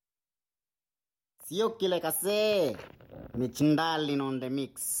SYOKELE kase. MitchDarlin on the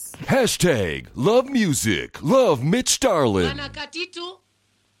mix. Hashtag love music. Love MitchDarlin. Wanakatitu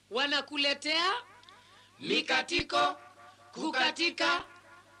wanakuletea mikatiko, kukatika,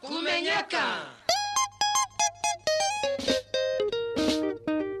 kumenyeka.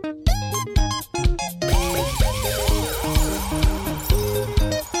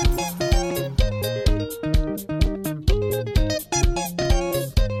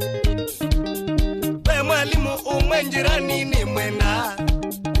 Umwenjirani ni mwenda,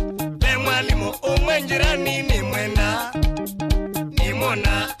 mwalimu umwenjirani ni mwenda.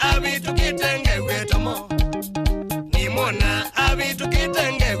 Nimona abitu kitenge wetomo, nimona abitu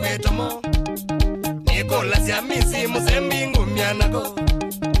kitenge wetomo. Nikola sia misi musembingu mianago,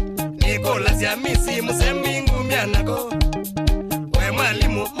 nikola sia misi musembingu mianago. We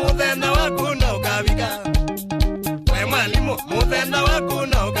mwalimu muthena waku na ukabika, we mwalimu muthena waku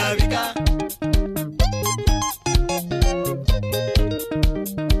na ukabika.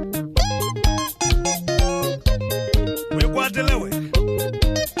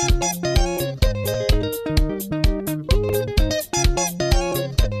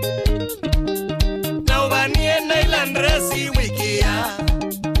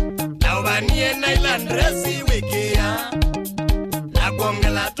 Resi wikia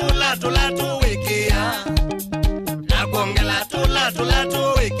nagongela tula tu wikia nagongela tula tu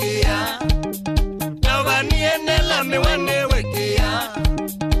wikia navanie nela miwane wikia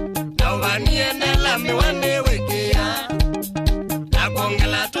navanie miwane wikia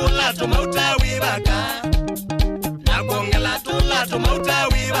nagongela tula tu mauta wibaka nagongela tula tu mauta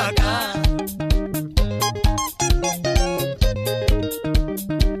wibaka.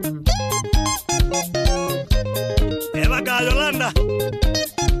 Yolanda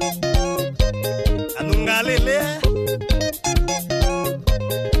Anungalele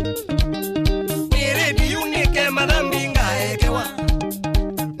Nire di unike madambinga ekewa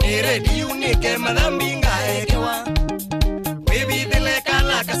Nire di unike madambinga ekewa Webi dele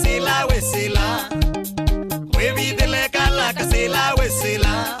kala kasila wesila Webi dele kala kasila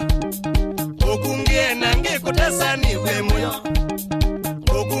wesila Okungie nange kutesa niwe moyo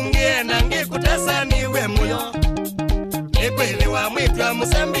Okungie nange kutesa niwe moyo Ekwewe wa mwitwa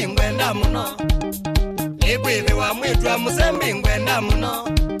musembi ngwenda muno Ekwewe wa mwitwa musembi ngwenda muno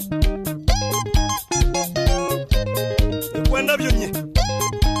Ekwenda byonye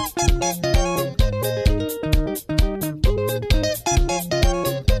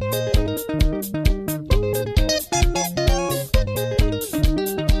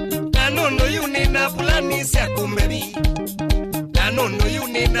Nanono yunina pulani siya kumbebi Nanono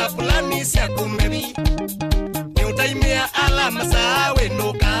yunina pulani siya kumbebi Utaimia alama sawe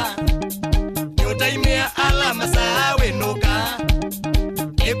noka Utaimia alama sawe noka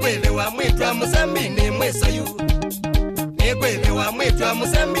Ekwewe wa mwitwa musambi ni mwesayu Ekwewe wa mwitwa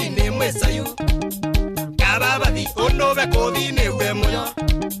musambi ni mwesayu Kababadi onove kodi newe moyo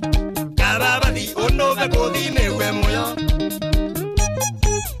Kababadi onove kodi newe moyo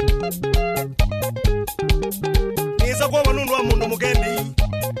Nisa kwa wanundu wa mundu mugendi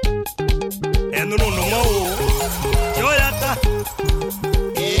Enundu mwao Yoyata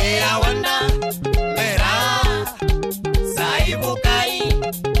Wanda Mera Saibukai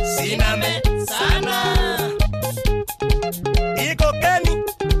Siname Sana Iko Keni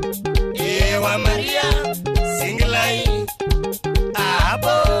Ewa Maria Singlai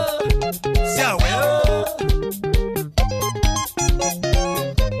Abo Siaweo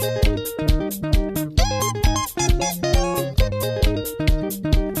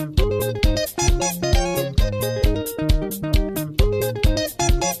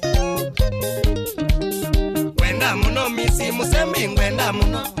Misi musembi ngwenda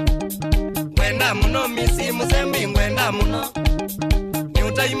muno Ngwenda muno misi musembi ngwenda muno Ni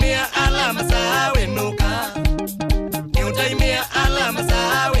utaimia alama sawe nuka Ni utaimia alama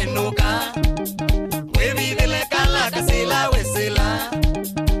sawe nuka Wevidele kala kasila wesila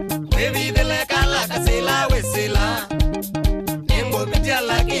Wevidele kala kasila wesila Nengo bitia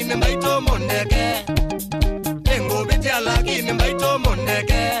lakini mbaito mondeke Nengo bitia lakini mbaito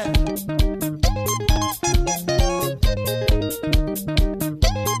mondeke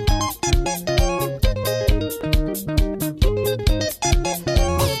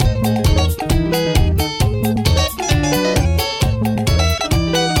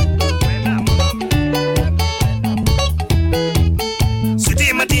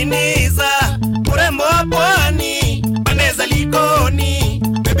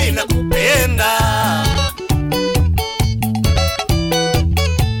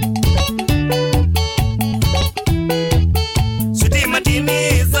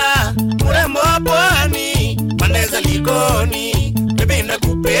Timiza, urembo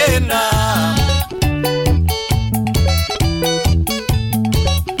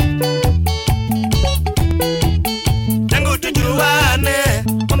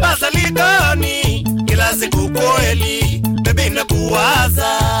siku kweli baby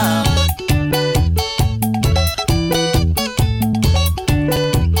nakuwaza.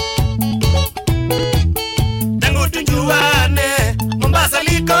 Tangu tujuane Mombasa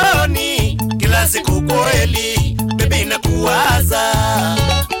Likoni, kila siku kweli baby nakuwaza.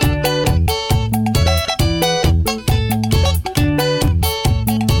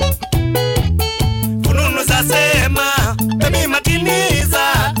 Fununu zasema baby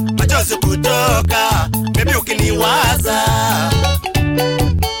matiniza, machozi kutoka baby ukiniwaza.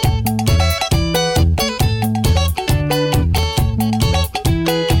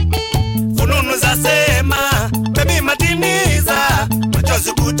 Fununu zasema baby matiniza,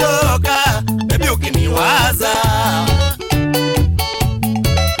 machozi kutoka baby ukiniwaza.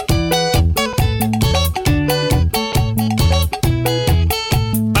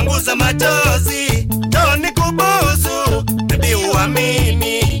 Panguza machozi toni kubusu baby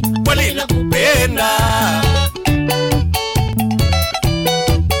uamini kweli nakupenda.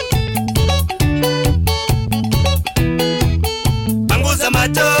 Panguza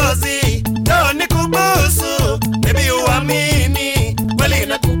machozi toni kubusu baby uamini kweli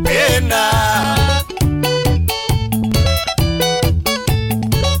nakupenda.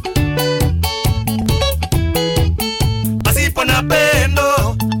 Pasipo na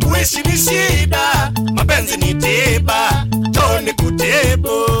pendo kuishi ni shida, mapenzi ni tiba, toni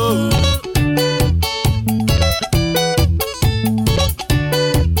kutibu.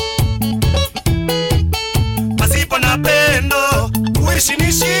 Pasipo na pendo kuishi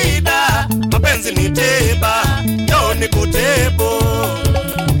ni shida, mapenzi ni tiba, toni kutibu.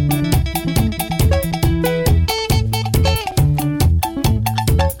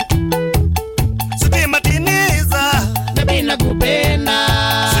 Sudi matiniza Baby nakupenda,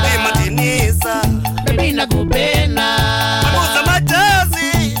 Sudi matiniza baby nakupenda. Panguza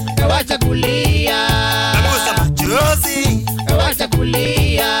machozi Wacha kulia, Panguza machozi wacha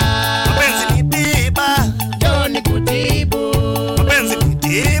kulia. mapenzi ni tiba, Njoo nikutibu, mapenzi ni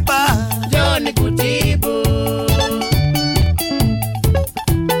tiba. njoo nikutibu.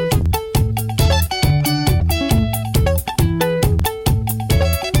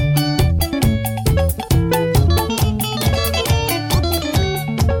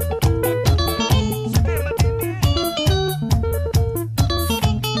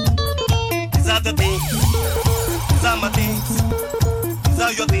 These are the things, these are my things, these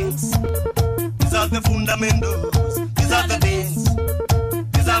are your things, these are the fundamentals, these are the things,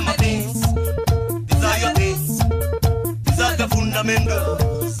 these are my things, these are your things, these are the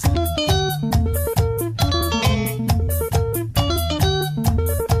fundamentals.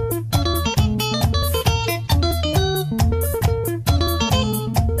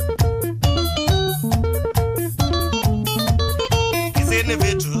 Hizi ni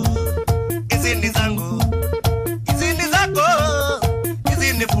vitu, hizi ni zangu, hizi ni zako,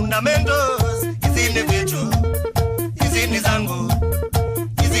 hizi ni fundamentals, hizi ni vitu, hizi ni zangu,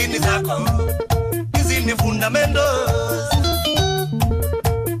 hizi ni zako, hizi ni fundamentals.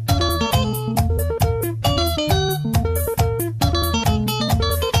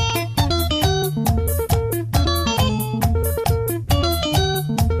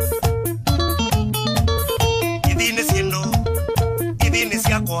 Hizi ni siendo, hizi ni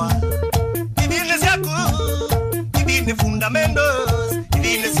siakwa, hizi ni siaku, hizi ni fundamentals,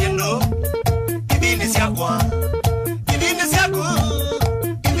 hizi ni siendo, hizi ni siakwa, hizi ni siaku,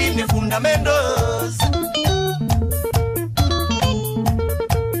 hizi ni fundamentals.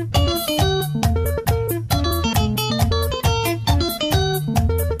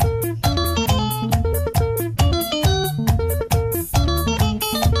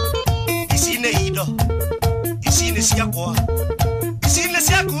 Isine ido, isine siakwa, isine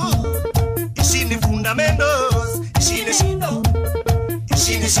siaku, isine fundamentals, isine sido,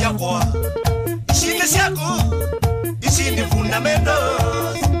 isine siakwa, isine siaku, isine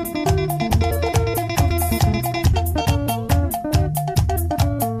fundamentals.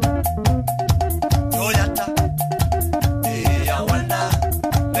 Yoyata, wanda,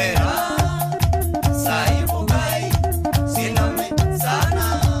 mera, saibugai, siname sana.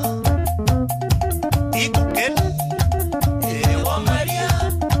 Ikukel, wa Maria,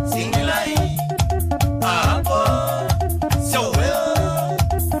 singilai, apo, sowe,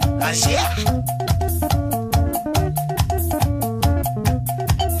 ashia.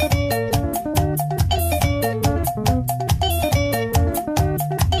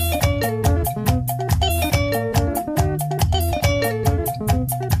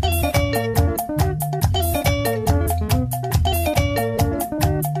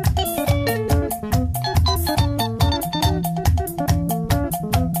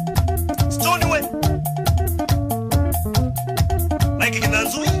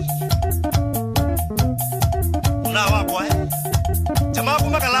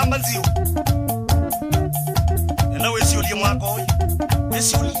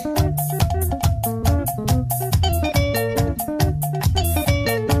 shule.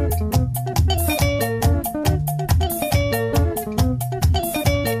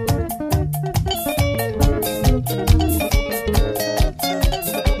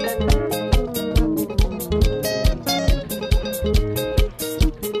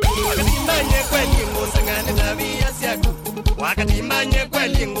 Wakati manye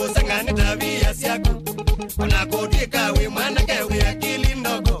kweli ngusangani tabia siaku. Unakutika we mwana kewe akili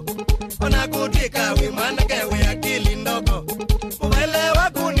ndogo. Unakutika we mwana kewe akili ndogo. Uwelewa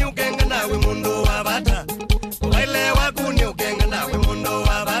kuni ukenga nawe mundu wa bata. Uwelewa kuni ukenga nawe mundu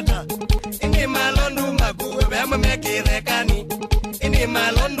wa bata. Ini malondu maguwe bema mekirekani. Ini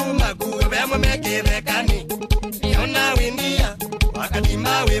malondu maguwe bema mekirekani. Niona winia wakati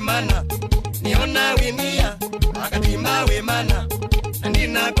mawe mana. Niona winia wakati mawe mana.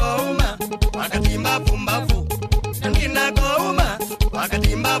 Nandina kouma wakati mapumbafu. Nandina kouma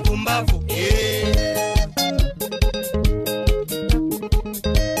wakati mapumbafu.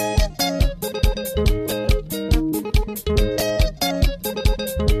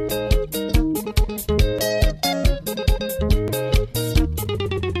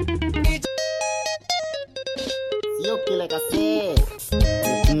 Syokele kasi.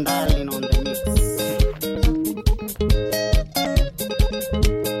 MitchDarlin on the mix.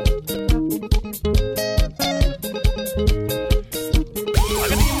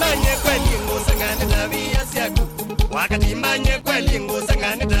 Wakati manye kweli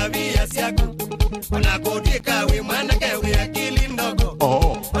ngusangani tabia siaku. Unakutika we mwana kewe akili ndogo.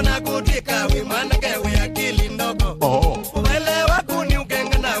 Unakutika we mwana kewe akili ndogo. Uwelewa kuni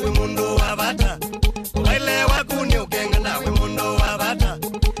ukenga nawe mundu wa bata. Uwelewa kuni ukenga nawe mundu wa bata.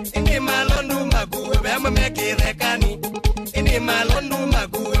 Ini malondu maguwe bema mekirekani. Ini malondu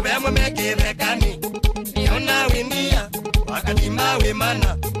maguwe bema mekirekani. Niona winia wakati mawe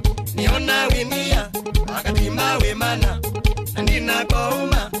mana. Niona winia wakati mawe mana. Nandina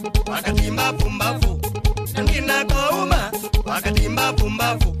kouma wakati mapumbafu. Nandina kouma wakati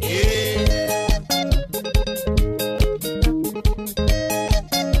mapumbafu.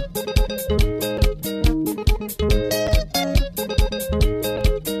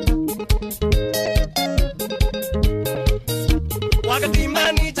 Wakati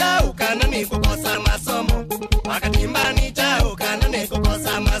mani chau kana ni kukosa masomo. Wakati mani chau kana ni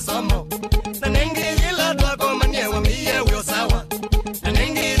kukosa masomo. Nanengilila twako manyewa miyewe osawa.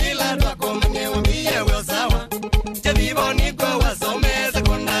 Nanengilila twako manyewa miyewe osawa. Jadibo niko wasome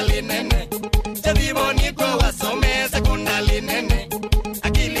sekondari nene. Jadibo niko wasome sekondari nene.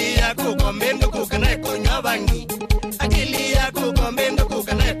 Akili ya kukomendo kukana kunywa bangi. Akili ya kukomendo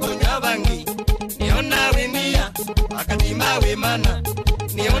kukana kunywa bangi. Niona winia wakati mawe mana.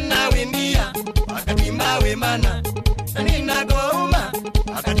 Niona winia wakati mawe mana. Nandina kouma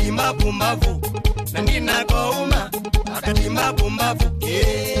wakati mapumbavu. Nandina kouma wakati mapumbavu.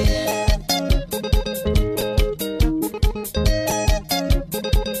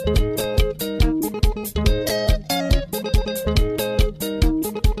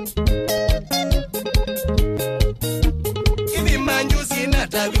 Ivi manjusi na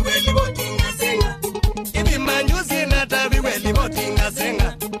tabi weli botinga senga. Ivi manjusi na tabi weli botinga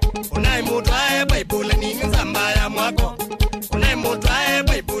senga. Unai mutwae baibule nini zambaya mwako. Unai mutwae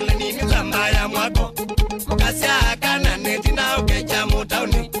baibule nini zambaya mwako. Mukasia kana neti na ukecha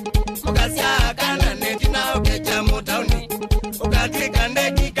mutauni. Mukasia kana neti na ukecha mutauni. Ukatwika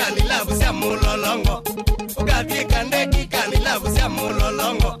ndeki kalilavu sia mulolongo. Ukatwika ndeki kalilavu sia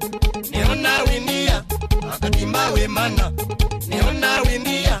mulolongo. Niona winia wakati mawe mana. Niona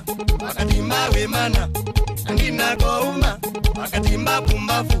winia wakati mawe mana. Nandina kouma wakati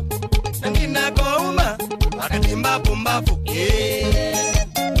mapumbafu. Nandina kouma wakati mapumbafu.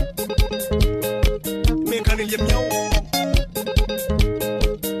 Mekanilie mnyao.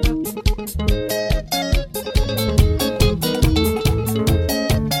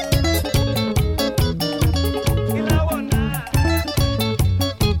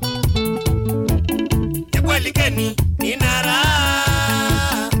 Yakweli keni inara.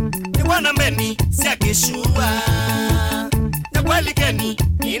 Nikwana mbeni siya kishua. Yakweli keni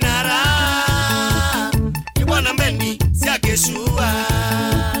inara. Nikwana mbeni siya kishua.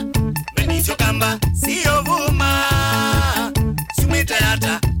 Mbeni sio kamba siyo vuma. Sumita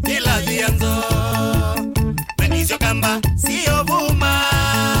yata ila vianzo. Mbeni sio kamba siyo vuma.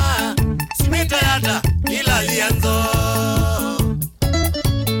 Sumita yata ila vianzo.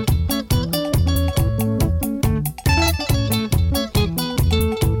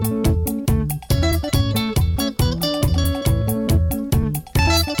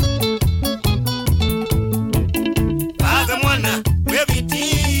 Baba mwana, we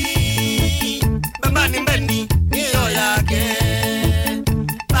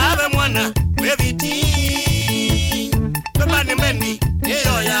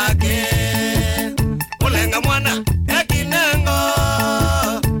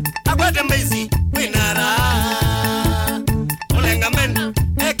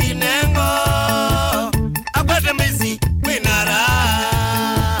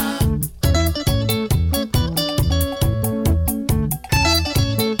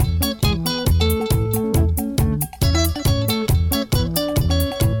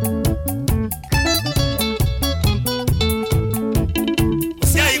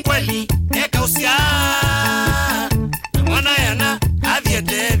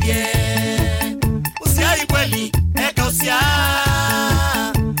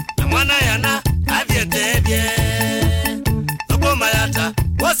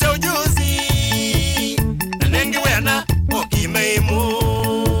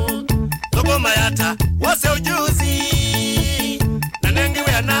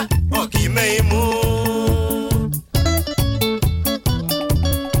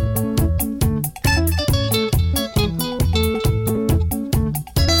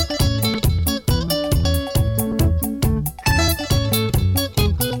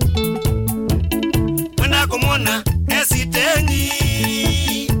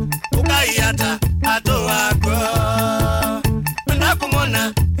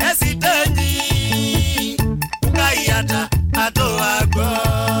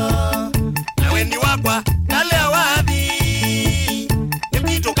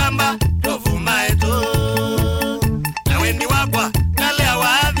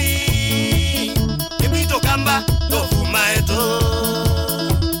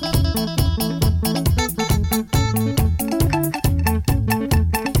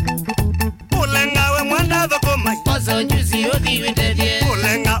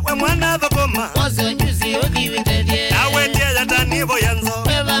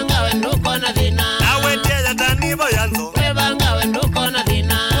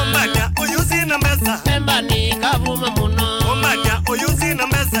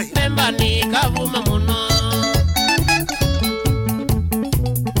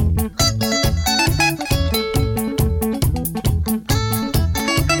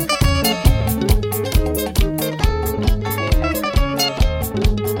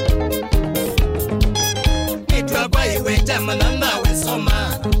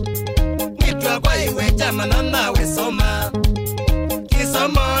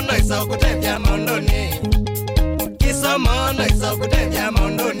kutevya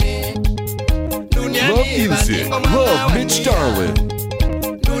mondoni. Love music, love MitchDarlin.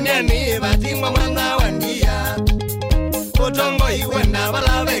 Dunia ni batingwa mwana wandia. Utongo iwenda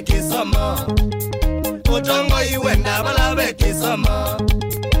balabe kisomo. Utongo iwenda balabe kisomo.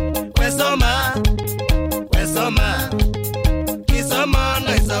 Wesoma, wesoma. Kisomo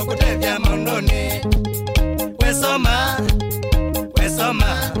no iso kutevya mondoni. Wesoma,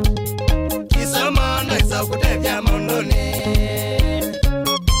 wesoma. Kisomo no iso kutevya mondoni.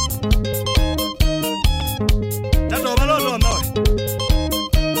 Tato balolo no.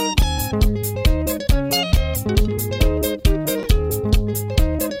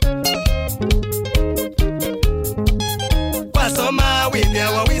 Wasoma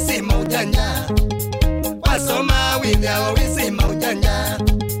wivya wawisi maujanja. Wasoma wivya wawisi maujanja.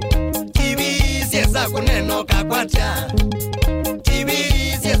 TV siesa kuneno kakwatya. TV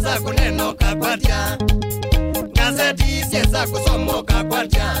siesa kuneno kakwatya. Gazeti siesa kusomo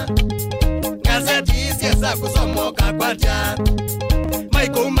kakwatya. Gazeti siesa kusomo kakwatya.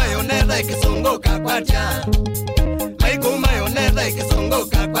 Maiku mayoneza ikisongo kakwatya. Maiku mayoneza ikisongo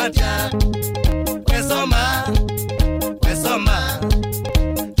kakwatya. Wesoma, wesoma.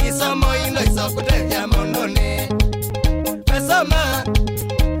 Kisomo ino iso kutevya mondoni. Wesoma,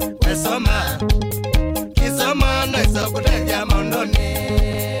 wesoma. Kisomo no iso kutevya mondoni.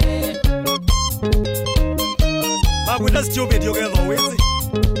 Babu, that's stupid, you get low, easy.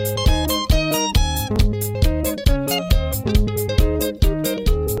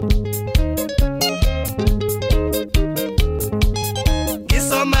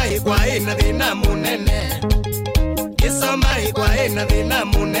 Kisoma igwa ina dhina munene. Kisoma igwa ina dhina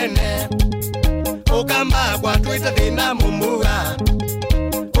munene. Ukamba kwa Twitter dhina mumbuga.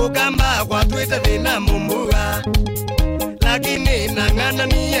 Ukamba kwa Twitter dhina mumbuga. Lakini nangana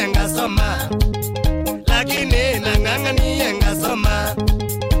niye ngasoma. Lakini nanganga niye ngasoma.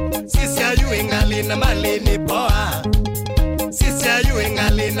 Sisi ayu ingali na mali ni poa. Sisi ayu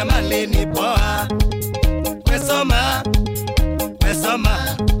ingali na mali ni poa. Wesoma, wesoma.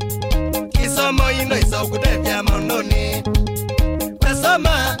 Kisomo ino iso kutevya mondoni.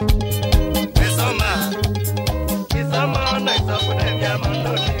 Wesoma, wesoma. Kisomo ino iso kutevya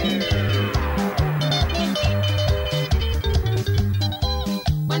mondoni.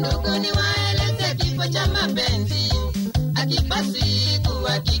 Wandugu ni waeleze kifo cha mapenzi, akipasi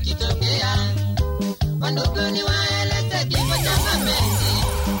kuwa kikitokea. Wandugu ni waeleze kifo cha mapenzi,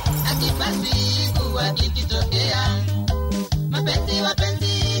 akipasi kuwa kikitokea. Mapenzi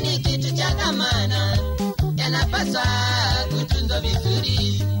wapenzi ni kitu cha dhamana, yanapaswa kutunzwa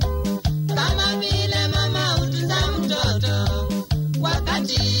vizuri. Kama vile mama hutunza mtoto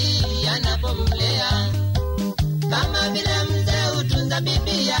wakati anapomlea. Kama vile mzee hutunza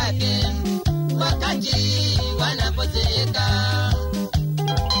bibi yake wakati wanapozeeka.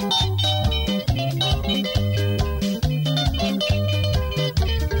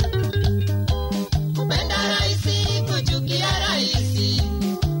 Kupenda raisi, kuchukia raisi,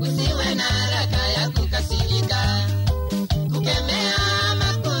 usiwe na haraka ya kukasirika. Kukemea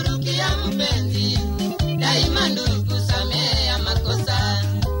ama kurukia mpenzi, daima ndugu samea makosa.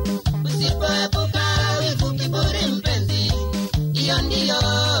 Usipoepuka wivu kiburi mpenzi, iyo ndiyo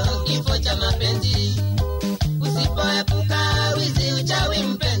kifo cha mapenzi. Usipoepuka wizi uchawi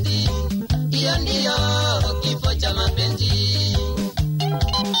mpenzi, iyo ndiyo kifo cha mapenzi.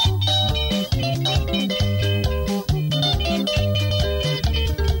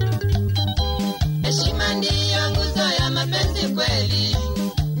 Heshima ndiyo nguzo ya mapenzi kweli,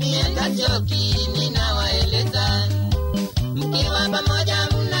 mienda joki ninawaeleza. Mkiwa pamoja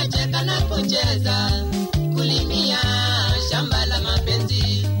mnacheka na kucheza, kulimia shamba la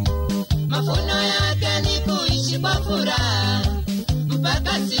mapenzi. Mafuno yake ni kuishi kwa furaha,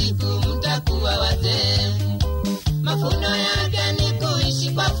 mpaka siku mtakuwa wazee. Mafuno yake ni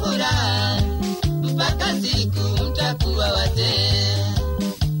kuishi kwa furaha, mpaka siku mtakuwa wazee.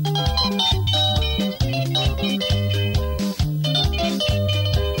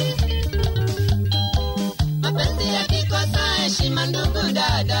 Mapenzi yakikosa heshima ndugu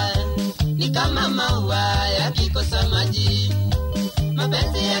dada, ni kama maua yakikosa maji.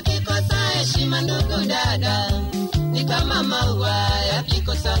 Mapenzi yakikosa heshima ndugu dada, ni kama maua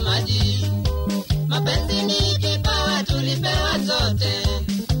yakikosa maji. Mapenzi ni kipawa tulipewa zote,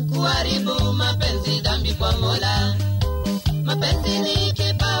 kuharibu mapenzi dhambi kwa Mola. Mapenzi ni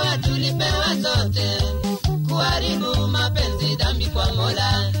kipawa tulipewa zote, kuharibu mapenzi dhambi kwa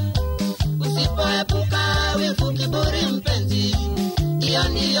Mola. Usipoepuka wivu kiburi mpenzi, iyo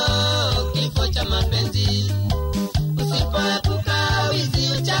ndiyo kifo cha mapenzi. Usipoepuka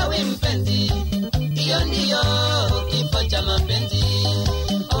wizi uchawi mpenzi, iyo ndiyo kifo cha mapenzi.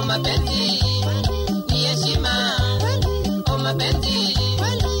 mapenzi ni heshima. Oh mapenzi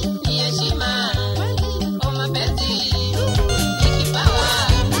ni heshima. Oh mapenzi ni kipawa.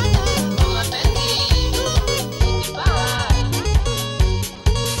 Oh mapenzi ni kipawa.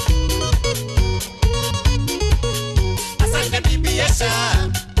 Asante bibi Yesha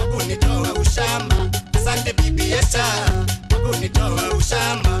kwa kunitoa ushamba. Asante bibi Yesha kwa kunitoa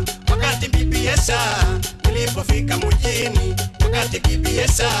ushamba. Wakati bibi Yesha nilipofika mjini, wakati bibi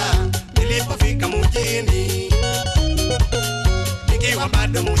Yesha nilipofika mjini, nikiwa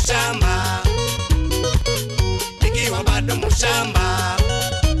bado mshamba, nikiwa bado mshamba,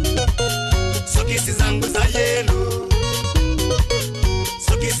 sokisi zangu za yelo,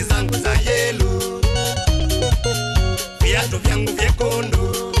 sokisi zangu za yelo, viatu vyangu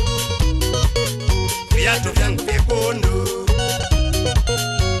vyekundu, viatu vyangu vyekundu.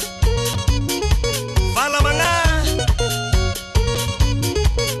 Fala manga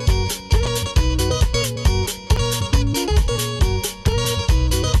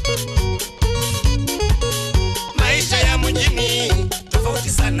maisha ya mjini tofauti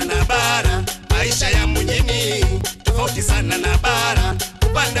sana na bara, maisha ya mjini tofauti sana na bara.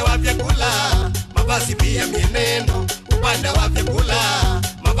 Upande wa vyakula, mavazi pia mienendo, upande wa vyakula,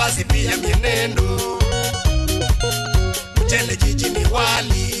 mavazi pia mienendo. Mchele jijini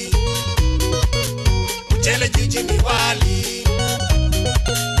wali, mchele jijini wali,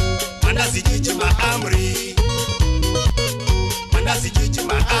 mandazi jiji maamri, mandazi jiji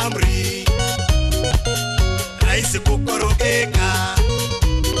maamri. Raisi kukorogeka,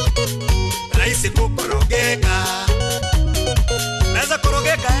 raisi kukorogeka. Naweza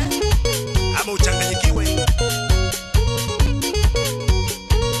korogeka ama uchanganyikiwe.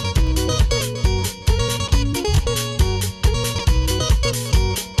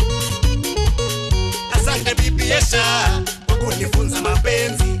 Asante bibi Yesha kwa kunifunza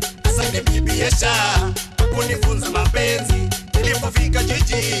mapenzi. Asante bibi Yesha kwa kunifunza mapenzi. Nilipofika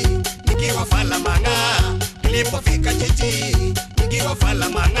jiji nikiwa fala manga, nilipofika jiji nikiwa fala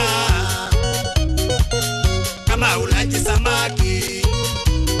manga. Kama ulaji samaki,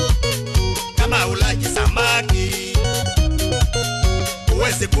 kama ulaji samaki,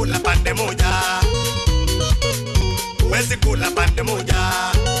 uwezi kula pande moja, uwezi kula pande moja.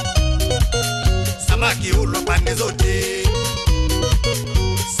 Samaki hulwa pande zote,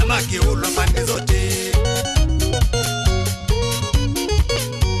 samaki hulwa pande zote.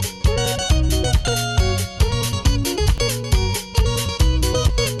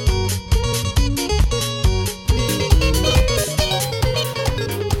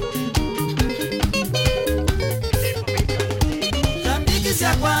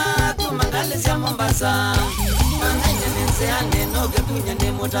 Tambikisya kwako mangalisya Mombasa, manganya nenseane noge kunya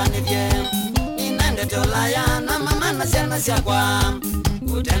nemutanivye. Inandete Ulaya na mama na siana syakwa,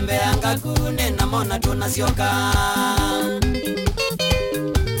 kutembea ngakune na mona tunasyoka.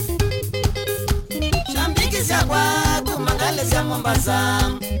 Tambikisya kwako mangalisya Mombasa,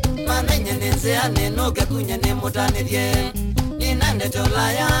 manganya nenseane noge kunya nemutanivye. Inandete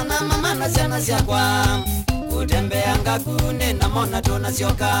Ulaya na mama na siana syakwa, kutembea ngakune na mona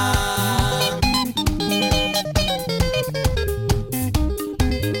tunasyoka.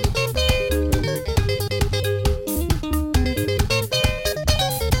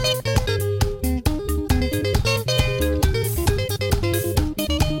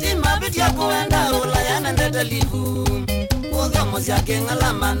 Timabitya kuenda Ulaya nendete livu, udhomo syake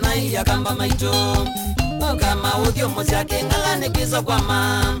ngalama na iya kamba maito. Okama udhomo syake ngalani kwizo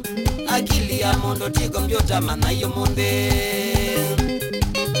kwama, akili ya mondo tigo mbyota mana iyo munde.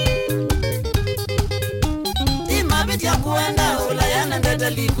 Timabitya kuenda Ulaya nendete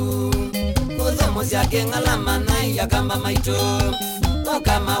livu, udhomo syake ngalama na iya kamba maito.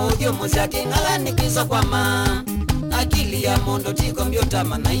 Okama udhomo syake ngalani kwizo kwama, akili ya mondo tigo mbyota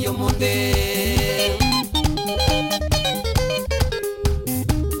mana iyo munde.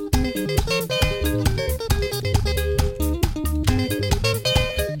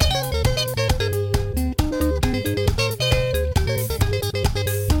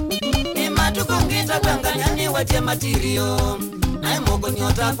 Watie matirio nae mogo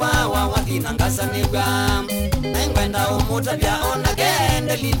nyota kwa wawadhina ngasanibwa nae ngwenda umuta vya ona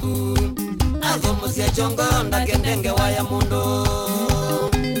gende livu adhomusia chongo ndakendenge waya mundo.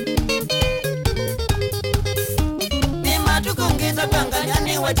 Ni matukungita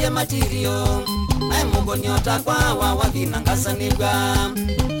kwanganyani watie matirio nae mogo nyota kwa wawadhina ngasanibwa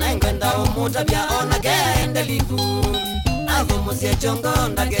nae ngwenda umuta vya ona gende livu adhomusia chongo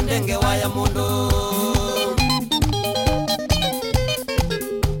ndakendenge waya mundo.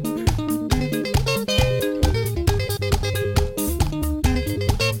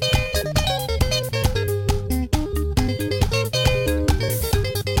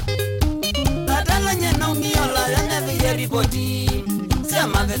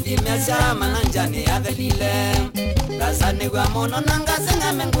 mono nanga senga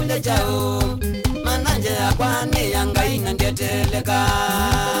mengule chao mananje akwani yanga inandieteleka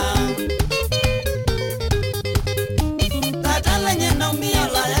tatala nyena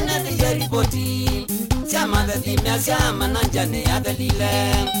umiola yaneli ripoti siama vethimia siama nanjani avelile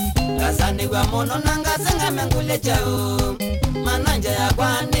kasani kwa mono nanga senga mengule chao mananje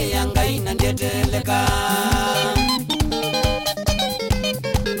akwani yanga inandieteleka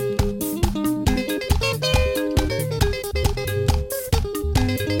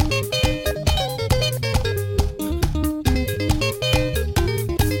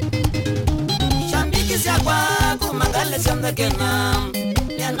Kena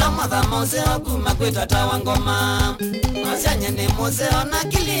Nienda mwadha moseo kumakweta tawa ngoma Masanya ni moseo na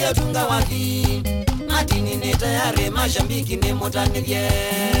kilio tunga wathi Matini ni tayari mashambiki ni mutanivye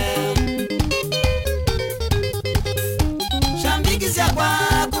Shambiki siya kwa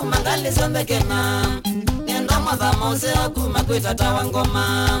kumangali sonde kena Nienda mwadha moseo kumakweta tawa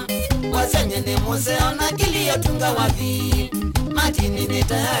ngoma Masanya ni moseo na kilio tunga wathi Matini ni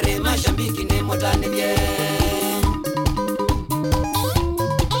tayari mashambiki ni mutanivye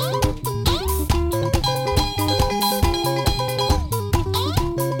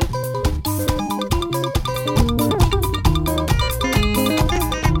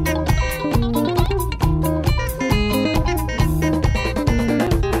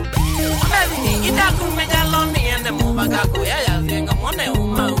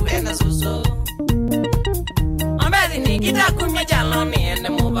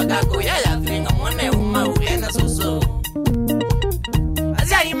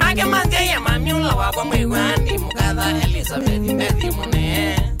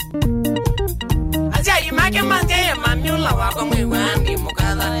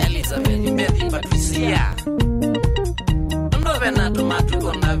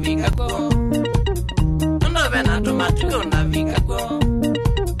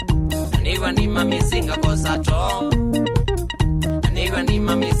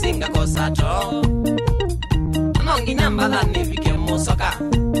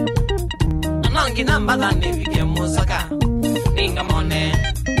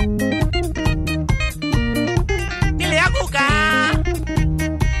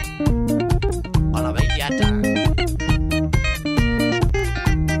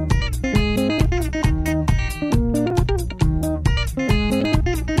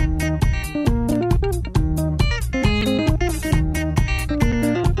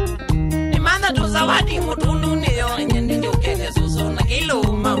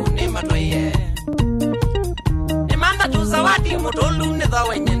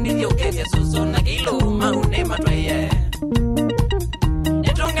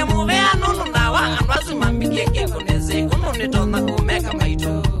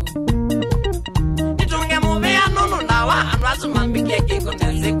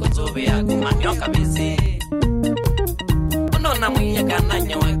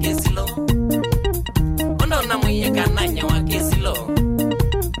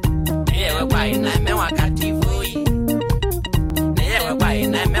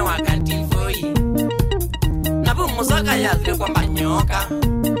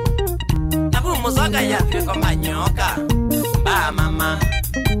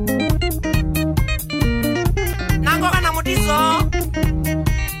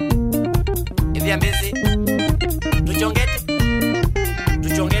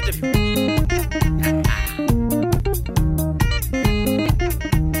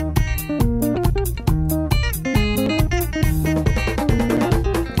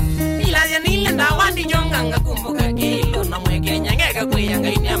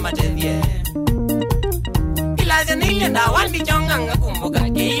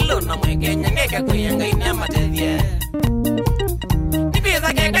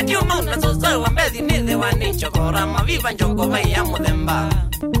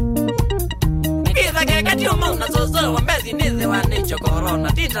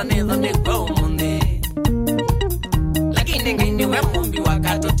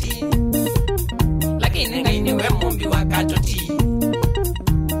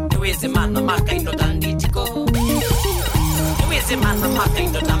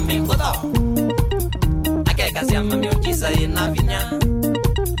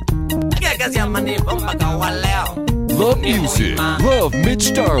Love music, love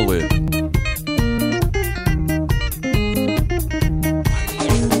MitchDarlin.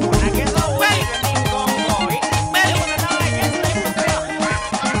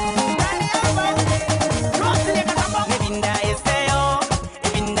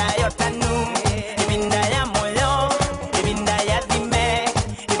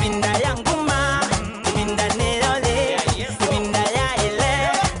 Vinda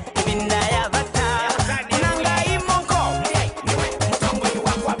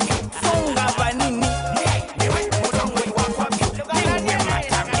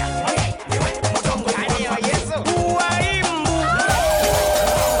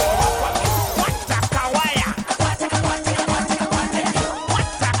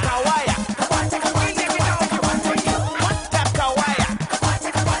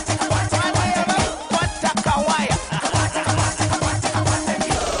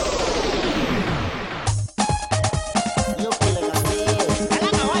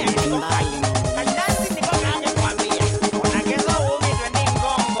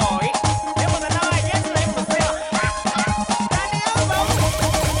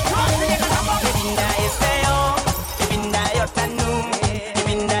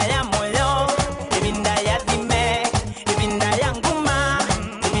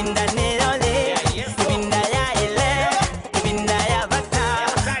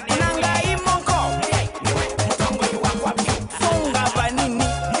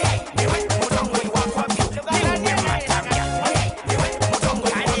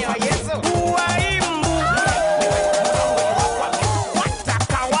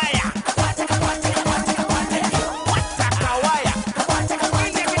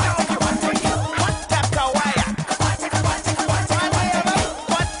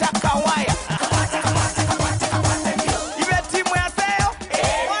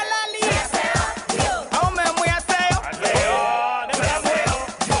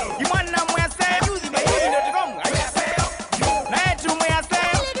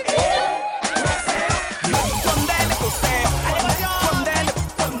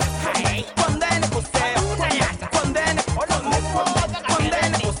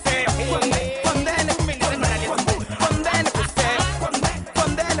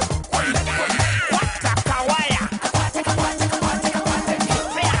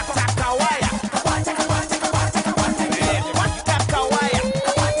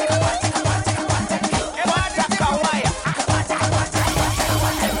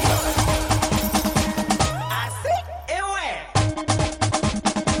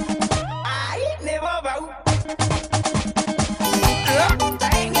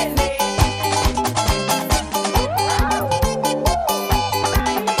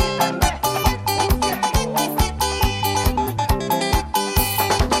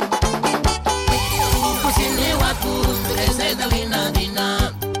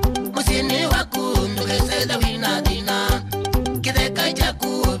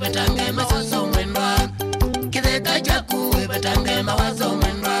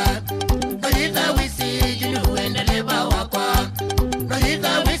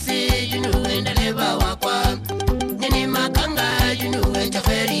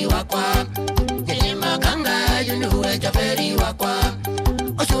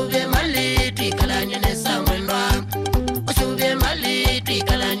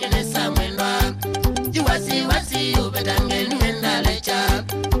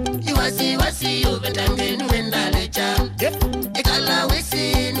ngenu endalecha ikala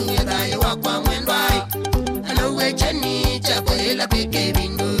wese nuera wa kwa mwendwai anawe cheni chako ila peke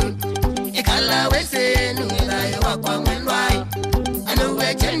bindu ikala wese nuera wa kwa mwendwai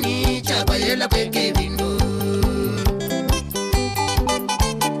anawe cheni chako ila peke bindu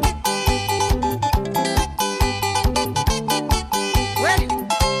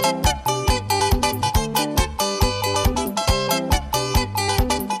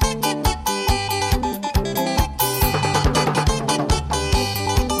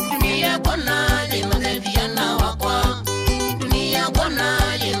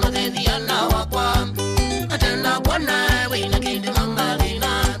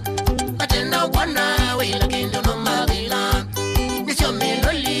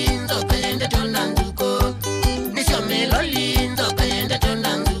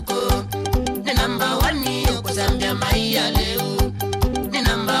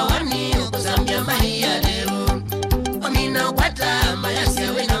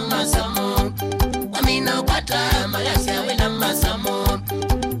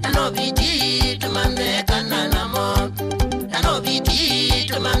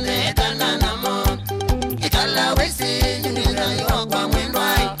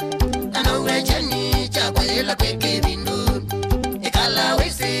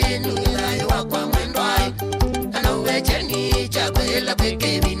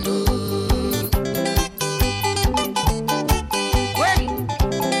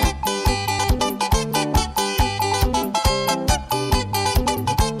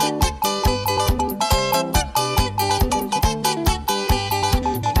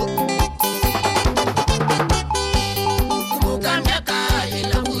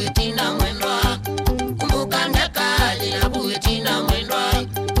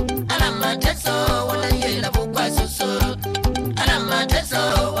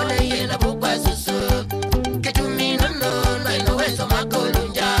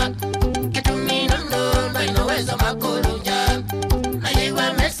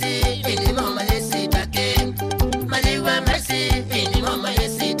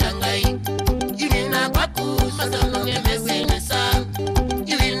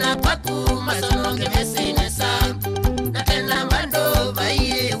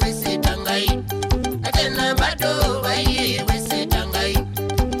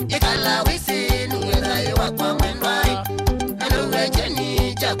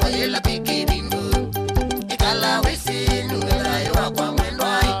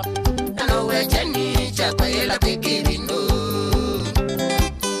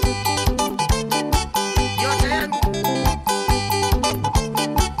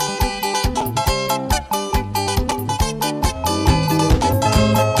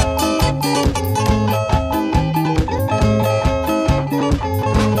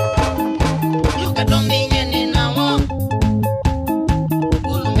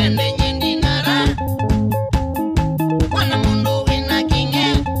Ulumende nyeni na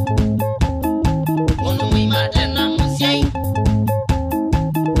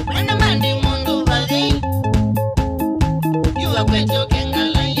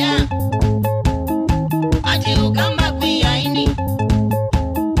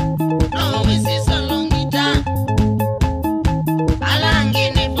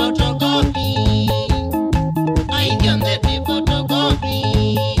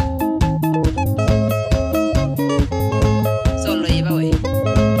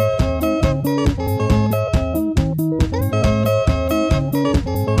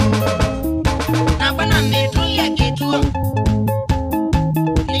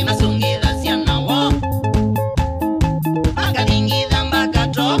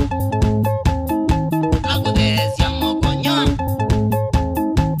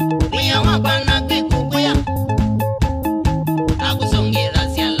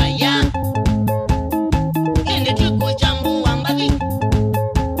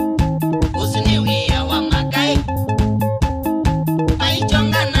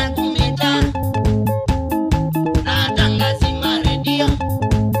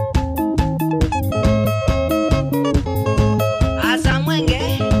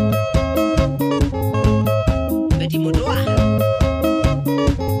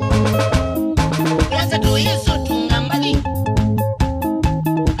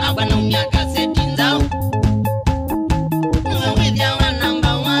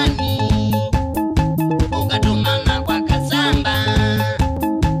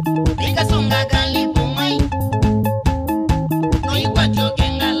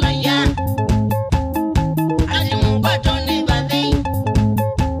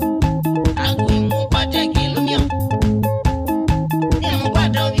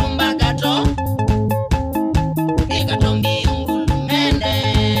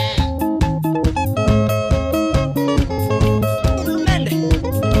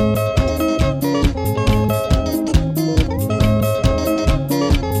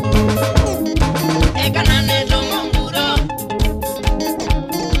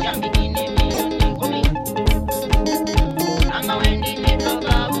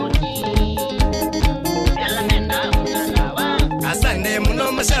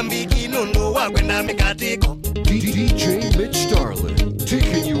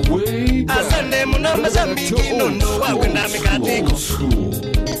Wana Mozambique nondo wakwenda mikatiko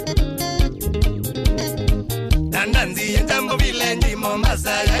Nandanzi yenjambo vilenji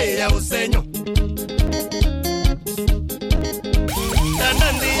Mombasa ya usenyo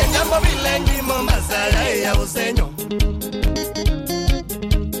Nandanzi yenjambo vilenji Mombasa ya usenyo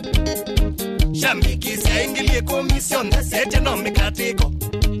Shambiki se ingilie comisión de sete no mikatiko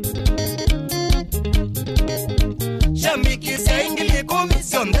Shambiki se ingilie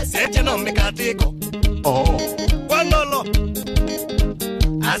comisión de sete no mikatiko Kwanolo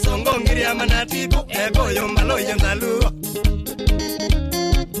Asongo ngiria manatiko Ego yombalo yenzaluo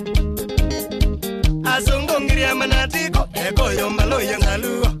Asongo ngiria manatiko Ego yombalo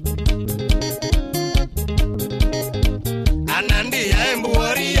yenzaluo Anandi ya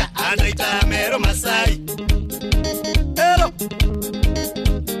embuoria Adaita mero Masai Hello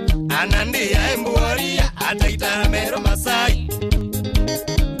Anandi ya embuoria Adaita mero Masai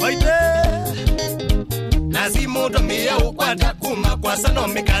Waite Nazimuto mia ukwata kuma kwa sano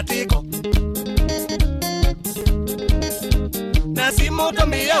mikatiko Nazimuto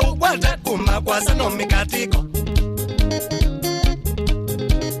mia ukwata kuma kwa sano mikatiko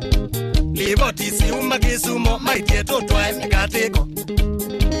Liboti si umagisumo maitie totwa mikatiko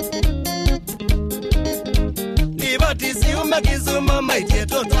Liboti si umagisumo maitie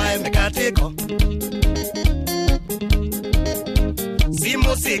totwa mikatiko Si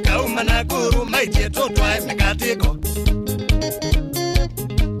musika umanaguru maitie totwa mikatiko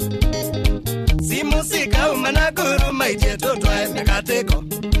Si musika umanaguru maitie totwa mikatiko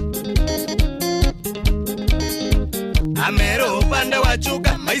Amero upande wa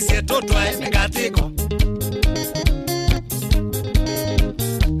chuka maisie totwa mikatiko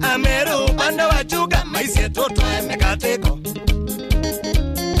Amero upande wa chuka maisie totwa mikatiko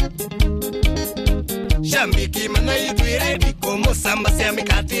Shambiki mana yitwiredi como samba se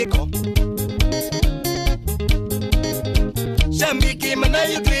mikatiko Shambiki mana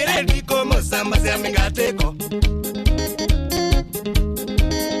yitwiredi como samba se mikatiko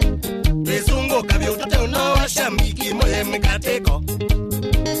Vizungu kabyo utote unawa shambiki moye mikatiko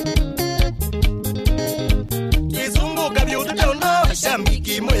Vizungu kabyo utote unawa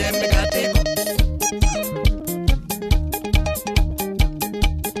shambiki moye mikatiko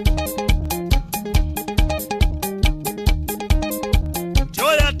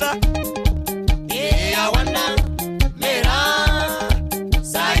Choyata Awana Mera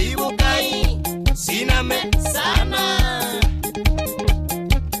Saibu kai Siname sana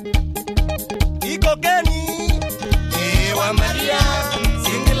Iko Keni Ewa Maria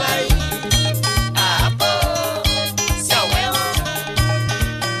Singilai Apo Siawewa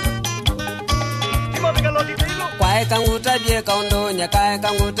Kimo Megalodi Tilo Kwae kanguta bie kaundonya kae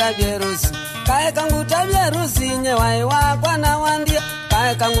kanguta bie rusi Kae kanguta bie rusi nye waiwa kwa na wandia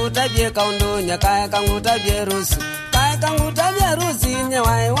Kae kanguta bie kaundonya kae kanguta bie rusi Kae kanguta bie rusi nye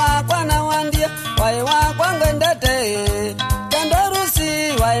waiwa kwa na wandia Waiwa kwa ngendete Kendo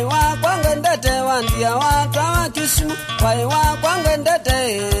rusi waiwa kwa ngendete wandia Watawa kishimu waiwa kwa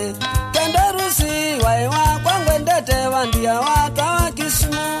ngendete Kendo rusi waiwa kwa ngendete wandia Watawa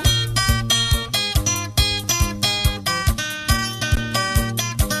kishimu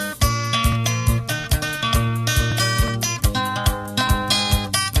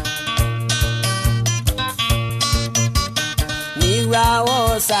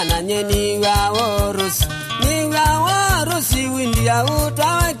Niwawo sana nye niwawo rusi windi ya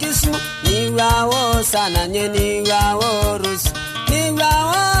utawa kismu Niwawo sana nye niwawo rusi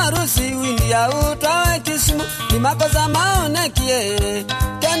windi ya utawa kismu Ni makoza maonekie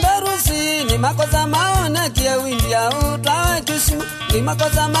Kendo rusi ni makoza maonekie windi ya utawa kismu Ni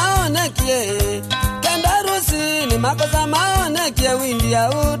makoza maonekie Kendo rusi ni makoza maonekie windi ya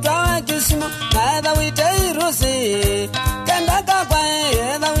utawa kismu Na edha witei rusi Kenda kakwa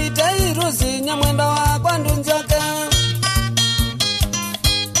edha witei rusi Nyamwendo wa kwa ndunzoke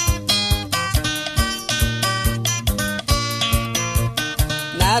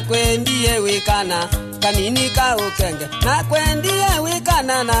Nakwendie wikana kanini ka ukenge Nakwendie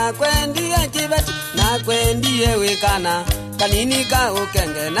wikana nakwendie kibeti Nakwendie wikana kanini ka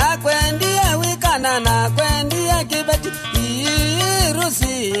ukenge Nakwendie wikana nakwendie kibeti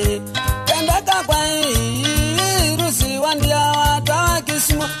Rusi Kenda kakwa rusi wandia watawa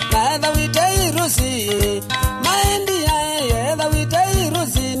kismu Na edha witei rusi Maendi ya edha witei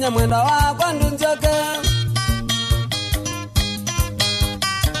rusi Nyamwendo wa kwa ndunzoke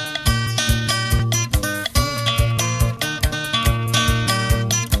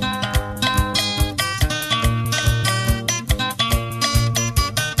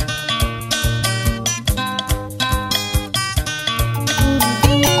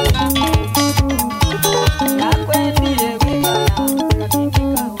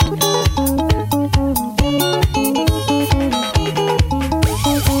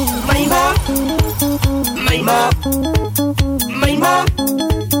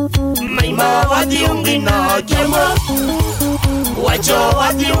wadiungina kewa wacho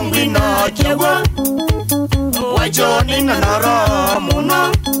wadiungina kewa wacho nina nara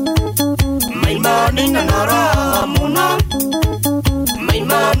muna maima nina nara muna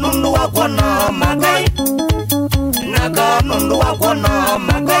maima nundu wakona magai naga nundu wakona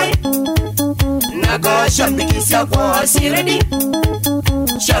magai naga shambikisya kwa siredi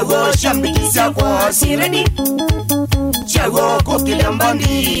shago shambikisya kwa siredi shago kokilia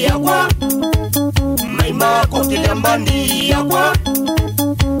mbandi yakwa maima kokilia mbandi yakwa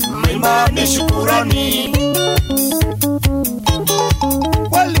maima ni shukurani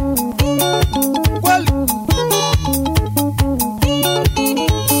wali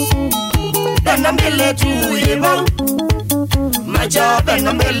bena mbele tu yeba maja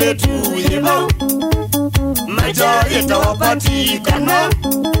bena mbele tu yeba maja yeta wapati kana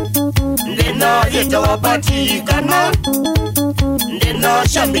ndena yeta wapati kana ndena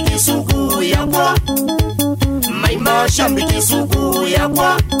shambiki sugu yakwa maima shambiki sugu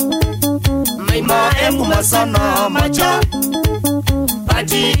yakwa maima engu masana maja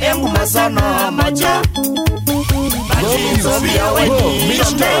pati engu masana maja pati zobi ya weni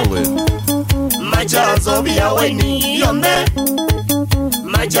MitchDarlin. maja zobi ya weni yonde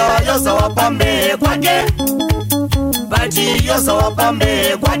maja yosa wapambe kwake pati yosa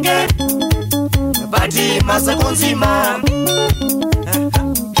wapambe kwake pati masako nzima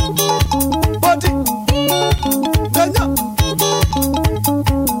pati kanya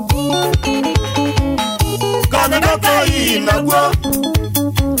kadega kai nagwa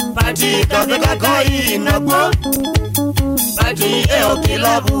pati kadega kai nagwa pati eo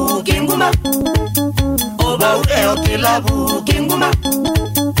kilabu kinguma oba eo kilabu kinguma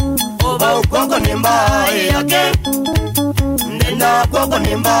oba ukoko nimba yake ndenda koko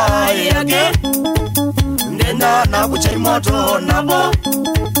nimba yake ndenda na kuchai moto nabo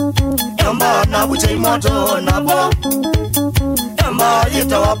emba na kuchai moto nabo emba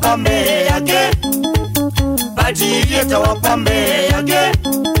yeta wapambe yake pati yeta wapambe yake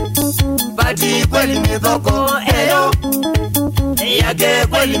pati kweli midhoko eyo yake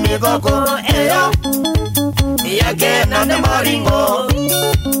kweli midhoko eyo yake nane maringo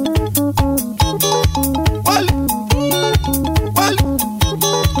wali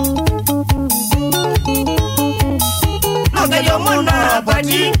nakayo mona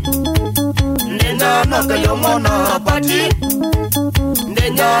pati ndenda nakayo mona pati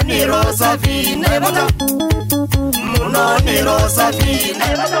ndenya niro safi nebata muno niro safi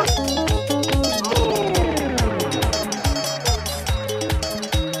nebata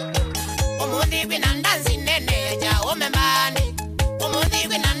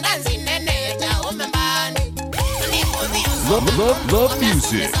Love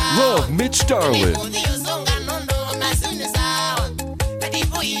music. Love MitchDarlin.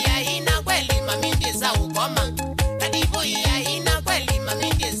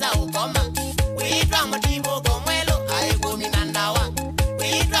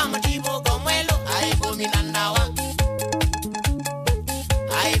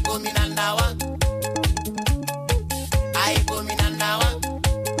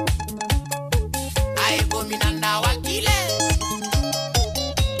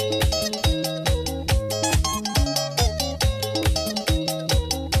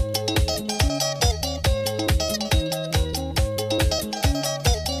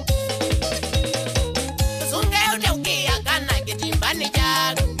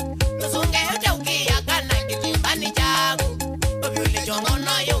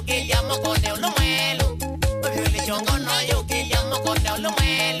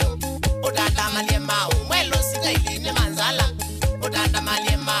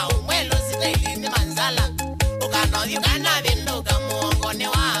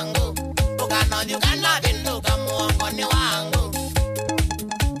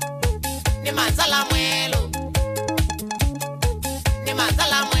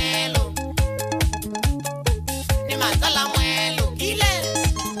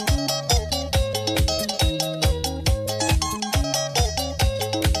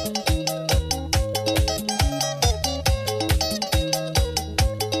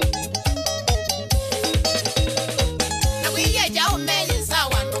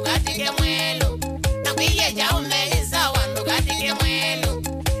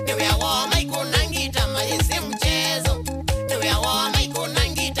 Nangi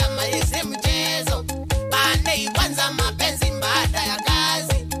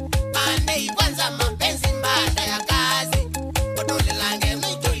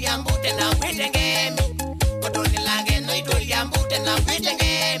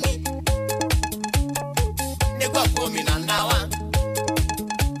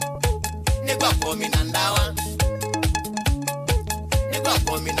Negwa pomi nandawa. Negwa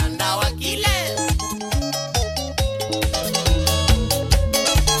pomi nandawa kile.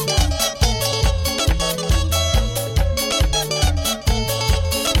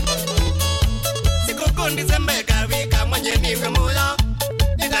 Sikokondi zembeka vika mwenye niwe moya.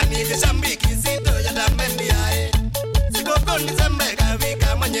 Nitanike shambiki sito ya damendi yae. Sikokondi zembeka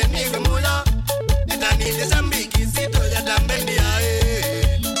vika mwenye niwe moya. Nitanike shambiki sito ya damendi yae.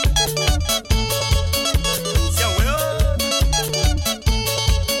 Sia weo.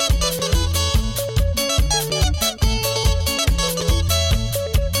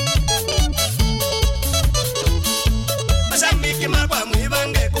 Mashambiki makwa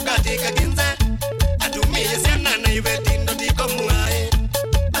muibange kukatika kinze. Atumie siana na iwe tindo tiko muae.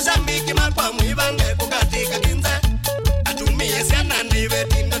 Mashambiki makwa muibange kukatika kinze. Atumie siana na iwe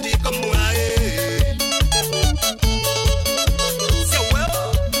tindo tiko muae. Sia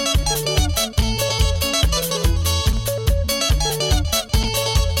weo.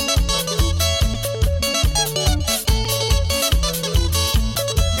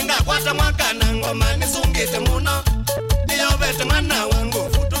 Ningakwata mwaka na ngoma nisungite muno. Niyovete mwana wangu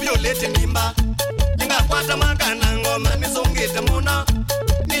futu violete mimba. Ningakwata mwaka na ngoma nisungite muno.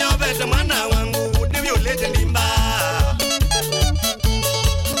 Niyovete mwana wangu futu violete mimba.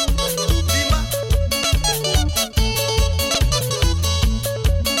 Mimba.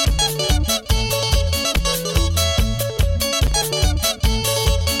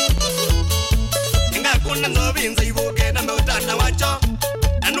 Ningakuna nzobinza ibuke na meutana wacho.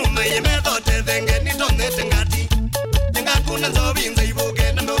 Anume yemethote thenge nitongete ngati. Ningakuna nzobinza ibuke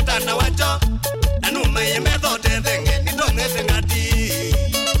na meutana wacho. Anume yemethote thenge nitongete ngati.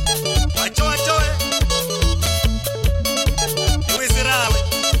 Wacho wacho we. Iwisirawe.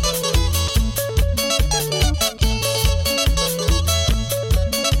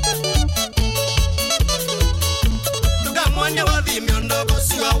 Tukamwanya wathi miondoko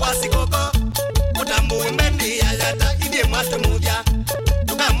siwa wasikoko. Utambuwe mbendi ya yata idie mwate mudya.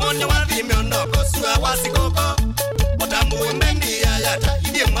 Tukamwanya wathi miondoko siwa wasikoko. Utambuwe mbendi ya yata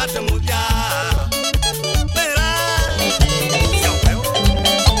idie mwate mudya. Mera. Sia weo.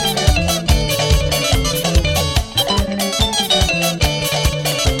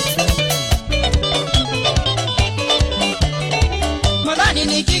 Modani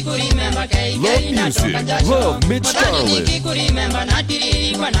nikikurimemba kei Love kei natoka music, jasho. love MitchDarlin. Modani nikikurimemba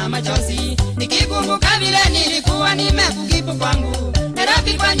natiririkwa na machozi. Nikikumbuka vile nilikuwa nimekukipu kwangu.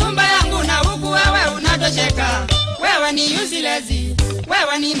 Nairobi kwa nyumba yangu na huku wewe unatosheka. Wewe ni useless,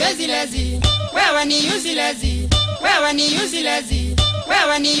 wewe ni useless, wewe ni useless, wewe ni useless,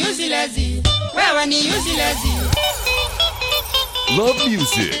 wewe ni useless, wewe ni useless. Love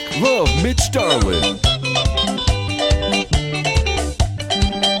music, love MitchDarlin.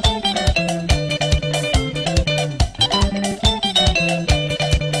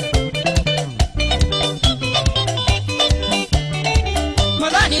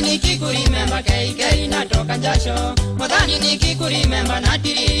 Modani nikikurimemba kei kei natoka jasho. Modani nikikurimemba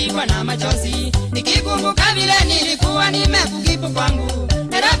natiririkwa na machozi. Nikikumbuka vile nilikuwa nimekukipu kwangu.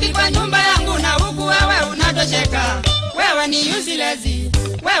 Nairobi kwa nyumba yangu na huku wewe unatosheka. Wewe ni useless,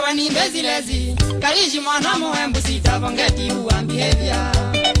 wewe ni useless. Kalishi mwana muhembu sitabongeti uwa behavior.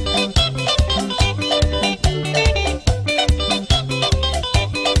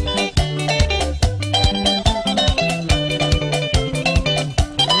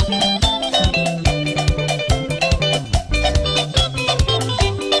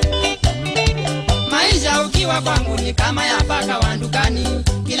 Maisha ukiwa kwangu ni kama ya paka wa dukani.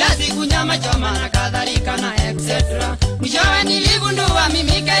 Kila siku nyama choma na kadhalika na etc. Mwishowe niligundua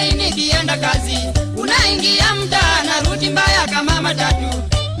mimi kai nikienda kazi. Unaingia mtaa na ruti mbaya kama matatu.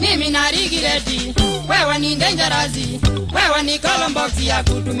 Mimi na rigireti. Wewe ni dangerous. Wewe ni columbox ya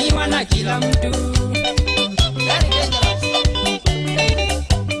kutumiwa na kila mtu. Very dangerous.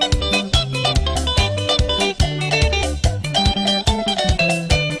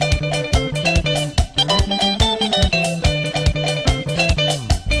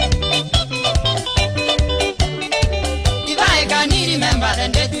 Ivae kani remember the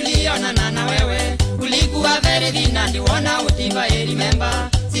day tulionana na wewe. Ulikuwa very thin and uona utiva remember.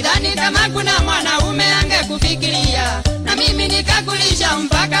 Sidhani kama kuna mwanaume angekufikiria. Na mimi nikakulisha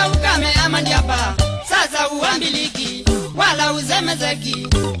mpaka ukame ama ndiaba. Sasa uambiliki wala uzemezeki.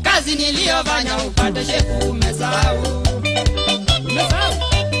 Kazi niliyofanya upate shepu umesahau. Umesahau.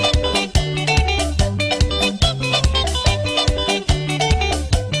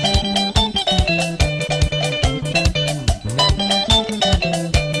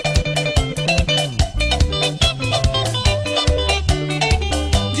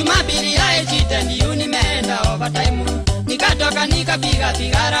 Jumapili ya overtime. Nikatoka nikapiga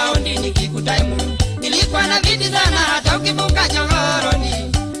piga raundi nikikutaimu. Nilikuwa na viti sana hata ukivuka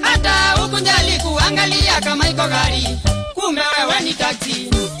chogoroni. Hata ukunjali kuangalia kama iko gari. Kumbe wewe ni taxi,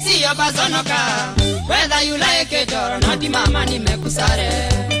 sio personal. Whether you like it or not, mama nimekusare.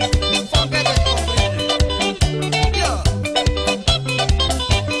 Forget it. Yo.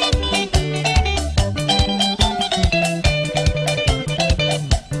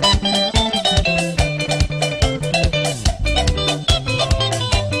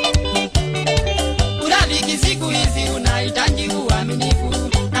 Urafiki siku hizi unahitaji uaminifu.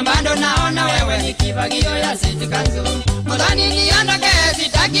 Na bado naona wewe ni kivagio ya city kanzu. Mudhani niondoke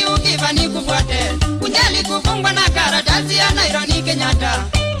sitaki ukiva nikufuate. Kunjali kufungwa na karatasi ya Nairobi Kenyatta.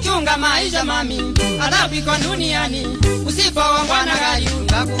 Chunga maisha mami, adhabu iko duniani. Usipoongwa na gari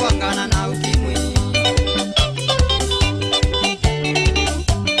utakuongana na ukimwi.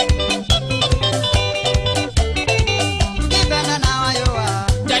 Ukipenda na wayoa,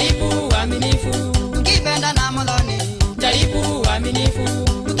 jaribu uaminifu. Ukipenda na Mudhoni, jaribu uaminifu.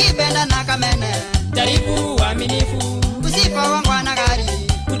 Ukipenda na Kamene, jaribu uaminifu. Usipowangwa na gari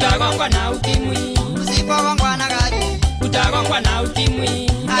utagongwa na ukimwi. Usipowangwa na gari utagongwa na ukimwi.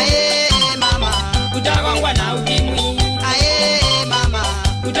 Aye mama, utagongwa na ukimwi. Aye mama,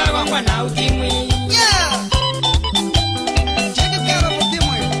 utagongwa na ukimwi. Yeah. Cheki pia kwa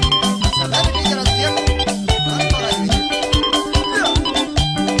ukimwi. Sababu dangerous pia.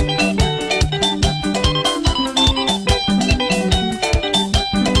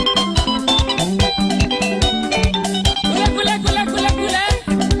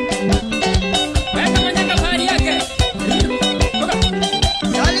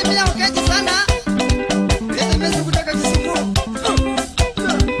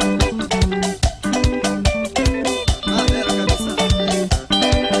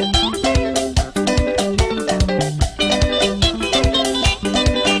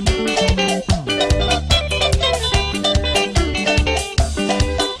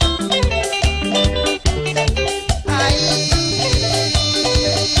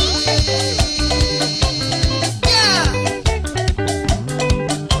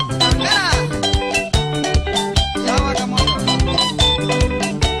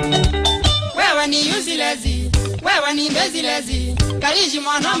 Wewe ni mbezilezi, kalishi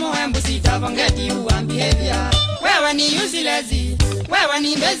mwana muhembu sitavongeti uambievya. Wewe ni usilezi, wewe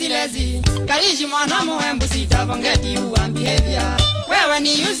ni mbezilezi, kalishi mwana muhembu sitavongeti uambievya. Wewe ni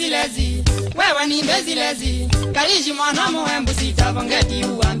usilezi, wewe ni mbezilezi, kalishi mwana muhembu sitavongeti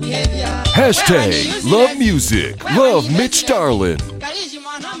uambievya. Hashtag love music, love MitchDarlin. Kalishi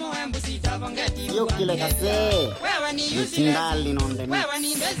mwana muhembu sitavongeti Syokele kase. MitchDarlin on the mix. Wewe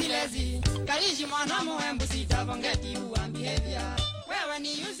ni mbezilezi, kalishi mwana muhembu sitavongeti uambievya. Wewe ni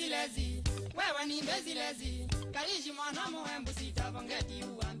usilezi, wewe ni mbezilezi, kalishi mwana muhembu sitavongeti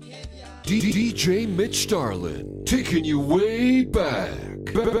uambievya. DJ MitchDarlin, taking you way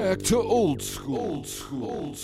back to old school.